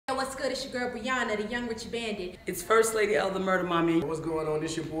what's good? It's your girl Brianna, the young rich bandit. It's First Lady Elder Murda Momies. What's going on?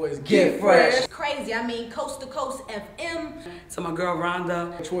 This your boys Get Fresh. Crazy, I mean Coast to Coast FM. To my girl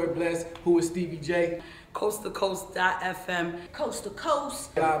Rhonda. Troy Bless, who is Stevie J. Coast to Coast.fm. Coast to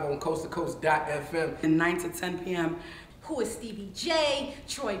Coast. Live on Coast to Coast.fm. And 9 to 10 p.m. Who is Stevie J,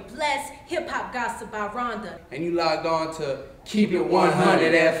 Troy Bless, Hip Hop Gossip by Rhonda. And you logged on to Keep It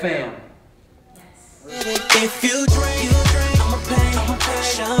 100 FM. If you drink, I'ma pay.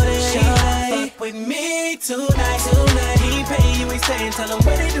 Shout it, fuck with me tonight. He pay you, he saying, tell him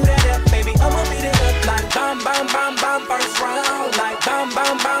where they do that at, baby. I'ma beat it up like bam, bam, bam, bam, first round. Like bam,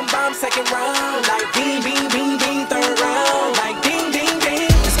 bam, bam, bam, second round. Like bing, bing, bing, bing, third round. Like ding, ding, ding,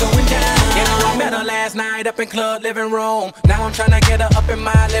 it's going down. You know, I met her last night up in club living room. Now I'm trying to get her up in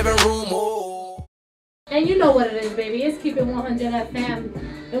my living room. Oh. And you know what it is, baby. It's Keep It 100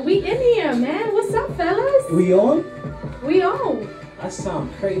 FM. And we in here, man. What's up, fellas? We on? We on. I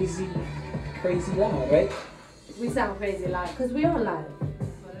sound crazy loud, right? We sound crazy loud, because we all loud.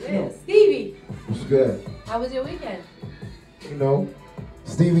 That's what it is. Stevie. What's good? How was your weekend? You know,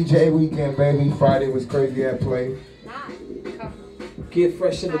 Stevie J weekend, baby. Friday was crazy at play. Get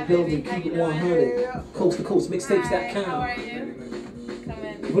Fresh in the building, Keep It 100. Coast to Coast, mixtapes.com. How are you? Come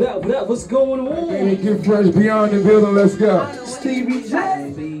in. What up? What's going on? Hey, Get Fresh beyond the building, let's go. Stevie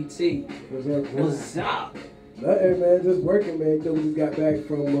J. BT. What's up? Nothing, man. Just working, man. We just got back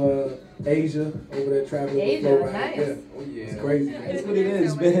from Asia, over there traveling with Flo right nice. there. Oh, yeah. It's crazy. That's what it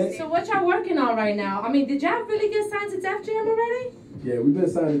is, man. So what y'all working on right now? I mean, did y'all really get signed to Def Jam already? Yeah, we've been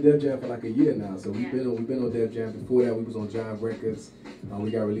signed to Def Jam for like a year now. So we've been on Def Jam. Before that, we was on Jive Records. We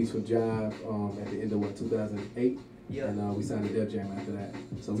got released from Jive at the end of 2008. Yeah. And we signed to Def Jam after that.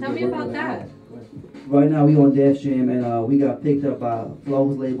 So Tell me about that. Right now we on Def Jam, and we got picked up by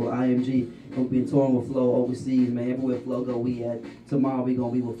Flo's label IMG. And we've been touring with Flo overseas, man. Everywhere Flo go, we at. Tomorrow we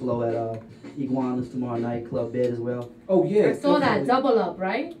gonna be with Flo at Iguanas tomorrow night, Club Bed as well. Oh yeah. I saw that double up,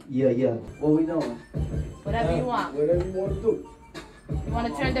 right? Yeah. What we doing? Whatever you want. Whatever you want to do. You want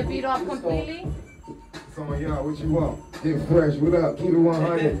to turn the beat off completely? Some of y'all, what you want? Get Fresh, what up? Keep it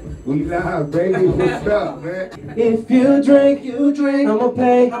 100. We live, baby. What's up, man? If you drink, I'ma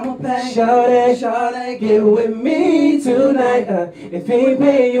pay. Shout it, get with me tonight. If he ain't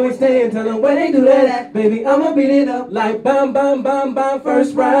paying, you ain't staying. Tell him where they do that at, baby. I'ma beat it up like bam, bam, bam, bam,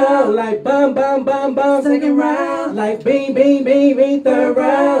 first round. Like bam, bam, bam, bam, second round. Like bing, bing, bing, bing, third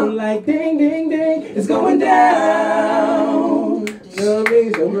round. Like ding, ding, ding, it's going down. You know what I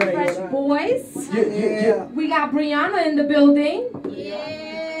mean? So great. Fresh boys. Yeah. We got Brianna in the building.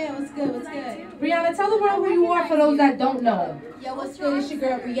 Yeah, what's good? Brianna, tell the world who you are for those that don't know. Yo, what's good? It's your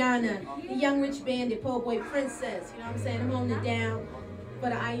girl Brianna, the young rich bandit, po' boy princess. You know what I'm saying? I'm holding it down for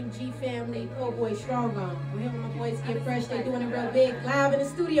the IMG family, po' boy strong on. We're here with my boys Get Fresh. They're doing it real big, live in the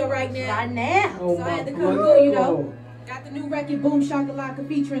studio right now. Oh, So I had to come through, you know. Got the new record, Boom Shakalaka,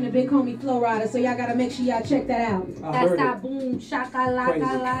 featuring the big homie Flo Rida. So y'all gotta make sure y'all check that out. That's that Boom Shakalaka.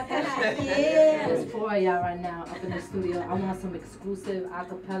 Yeah. There's 4 of y'all right now up in the studio. I want some exclusive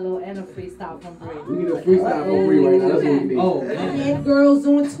acapella and a freestyle from Brie. We need a freestyle for Brie right now. That's what we need. Oh, Bad girls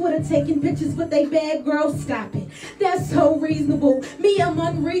on Twitter taking pictures with they bad girls. Stop it. That's so reasonable. Me, I'm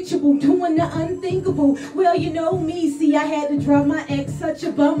unreachable, doing the unthinkable. Well, you know me. See, I had to drop my ex, such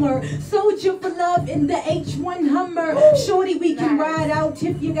a bummer. Soldier for love in the H1 Hummer. Shorty, we can ride out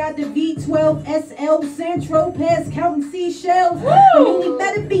if you got the V12 SL Centro Pass counting seashells. I mean, you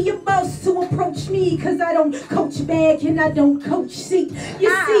better be your boss to approach me, cause I don't coach bag and I don't coach seat. You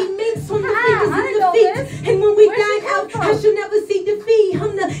see minks on the fingers and the feet. And when we dine out, I should never see defeat.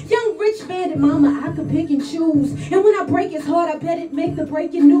 I'm the young rich bandit, mama, I could pick and choose. And when I break his heart, I bet it make the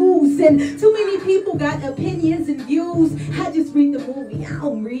breaking news. And too many people got opinions and views. I just read the movie, I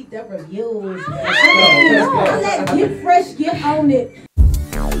don't read the reviews. I let Get Fresh get on it.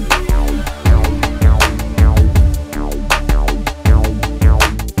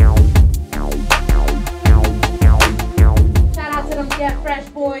 Shout out to them Get Fresh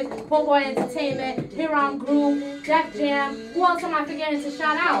boys, Po' Boy Entertainment, Huron Group, Def Jam. Who else am I forgetting to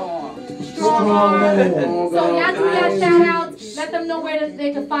shout out? Strong Arm. So y'all do your shout outs. Let them know where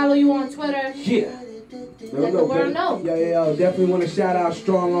they can follow you on Twitter. yeah. Let the world know. Yeah. Definitely want to shout out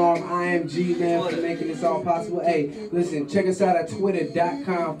Strong Arm IMG, man, for making this all possible. Hey, listen, check us out at twitter.com/Get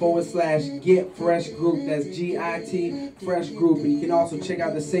Fresh Group. That's GIT Fresh Group. And you can also check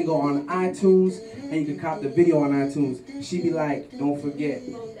out the single on iTunes, and you can cop the video on iTunes. She be like, don't forget.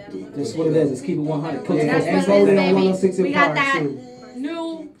 That's what it is. Let's keep it 100. Yeah, That's and what it is, voted on baby. 106 in We got Park, that. too.